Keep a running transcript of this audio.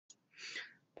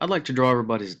I'd like to draw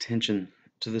everybody's attention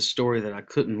to this story that I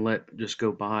couldn't let just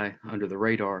go by under the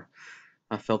radar.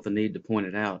 I felt the need to point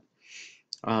it out.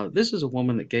 This is a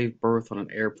woman that gave birth on an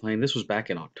airplane. This was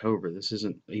back in October. This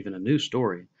isn't even a new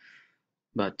story,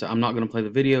 but I'm not going to play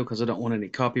the video because I don't want any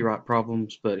copyright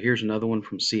problems. But here's another one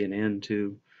from CNN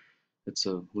too. It's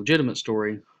a legitimate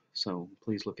story, so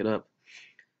please look it up.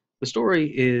 The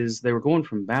story is they were going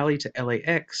from Bali to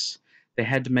LAX. They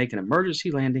had to make an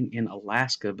emergency landing in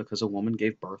Alaska because a woman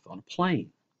gave birth on a plane,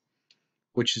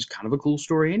 which is kind of a cool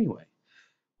story anyway.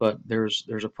 But there's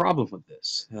a problem with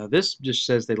this. This just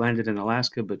says they landed in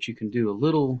Alaska, but you can do a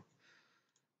little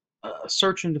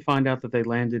searching to find out that they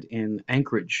landed in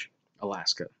Anchorage,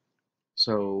 Alaska.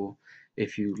 So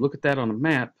if you look at that on a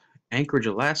map, Anchorage,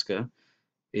 Alaska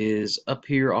is up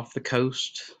here off the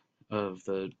coast of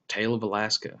the tail of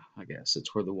Alaska, I guess.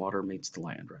 It's where the water meets the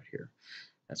land right here.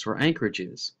 That's where Anchorage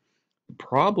is. The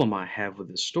problem I have with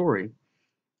this story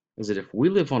is that if we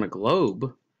live on a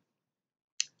globe,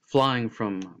 flying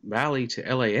from Bali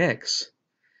to LAX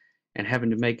and having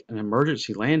to make an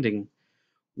emergency landing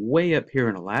way up here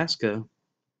in Alaska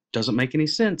doesn't make any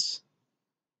sense.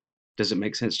 Does it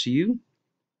make sense to you?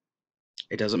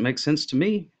 It doesn't make sense to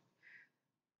me.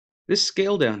 This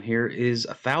scale down here is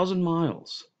 1,000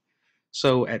 miles.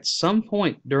 So at some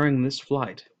point during this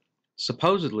flight,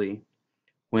 supposedly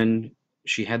when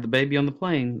she had the baby on the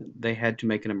plane, they had to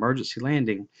make an emergency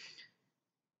landing,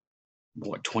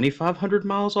 what, 2,500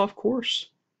 miles off course?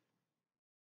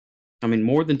 I mean,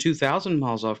 more than 2,000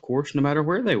 miles off course, no matter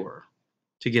where they were,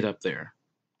 to get up there.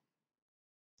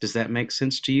 Does that make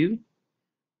sense to you?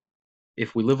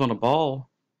 If we live on a ball,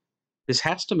 this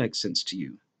has to make sense to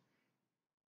you.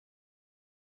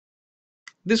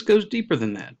 This goes deeper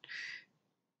than that.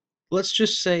 Let's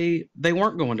just say they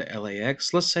weren't going to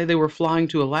LAX. Let's say they were flying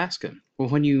to Alaska. Well,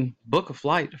 when you book a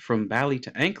flight from Bali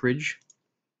to Anchorage,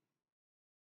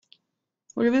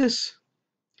 look at this.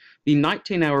 The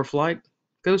 19-hour flight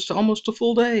goes to almost a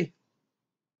full day.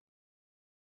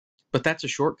 But that's a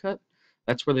shortcut.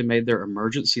 That's where they made their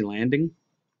emergency landing.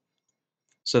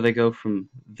 So they go from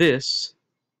this.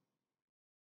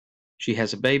 She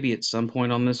has a baby at some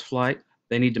point on this flight.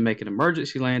 They need to make an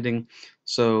emergency landing.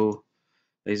 So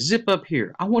they zip up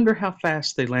here. I wonder how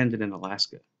fast they landed in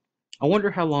Alaska. I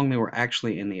wonder how long they were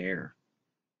actually in the air.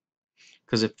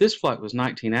 Because if this flight was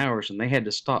 19 hours and they had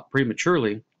to stop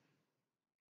prematurely,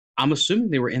 I'm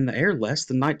assuming they were in the air less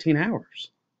than 19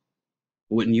 hours.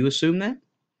 Wouldn't you assume that?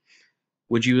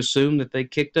 Would you assume that they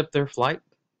kicked up their flight,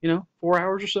 4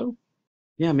 hours or so?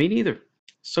 Yeah, me neither.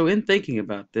 So in thinking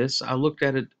about this, I looked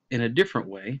at it in a different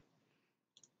way.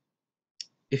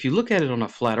 If you look at it on a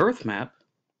flat Earth map,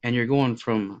 and you're going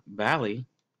from Bali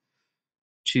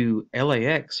to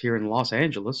LAX here in Los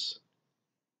Angeles,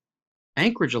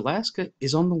 Anchorage, Alaska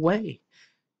is on the way.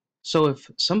 So if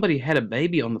somebody had a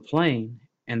baby on the plane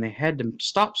and they had to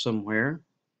stop somewhere,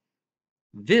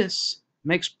 this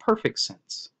makes perfect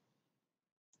sense.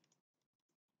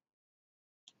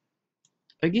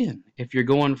 Again, if you're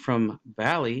going from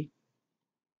Bali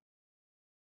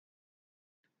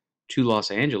to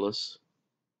Los Angeles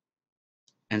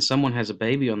and someone has a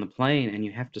baby on the plane and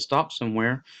you have to stop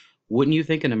somewhere, wouldn't you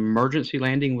think an emergency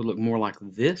landing would look more like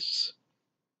this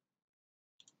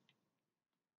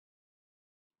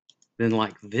than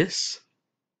like this?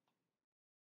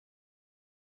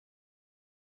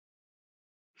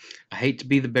 I hate to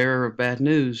be the bearer of bad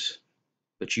news,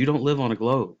 but you don't live on a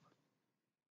globe.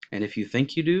 And if you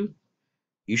think you do,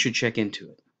 you should check into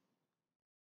it.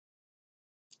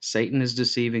 Satan is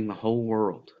deceiving the whole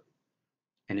world.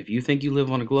 And if you think you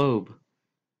live on a globe,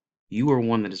 you are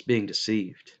one that is being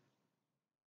deceived.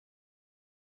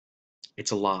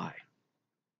 It's a lie.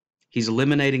 He's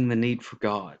eliminating the need for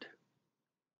God.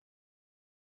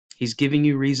 He's giving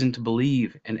you reason to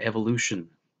believe in evolution.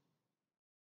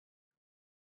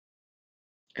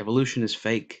 Evolution is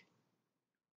fake.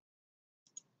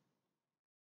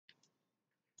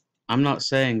 I'm not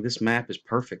saying this map is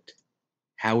perfect.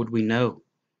 How would we know?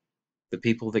 The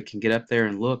people that can get up there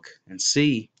and look and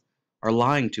see are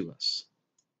lying to us.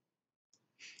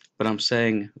 But I'm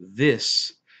saying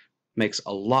this makes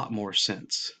a lot more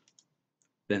sense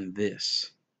than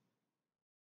this.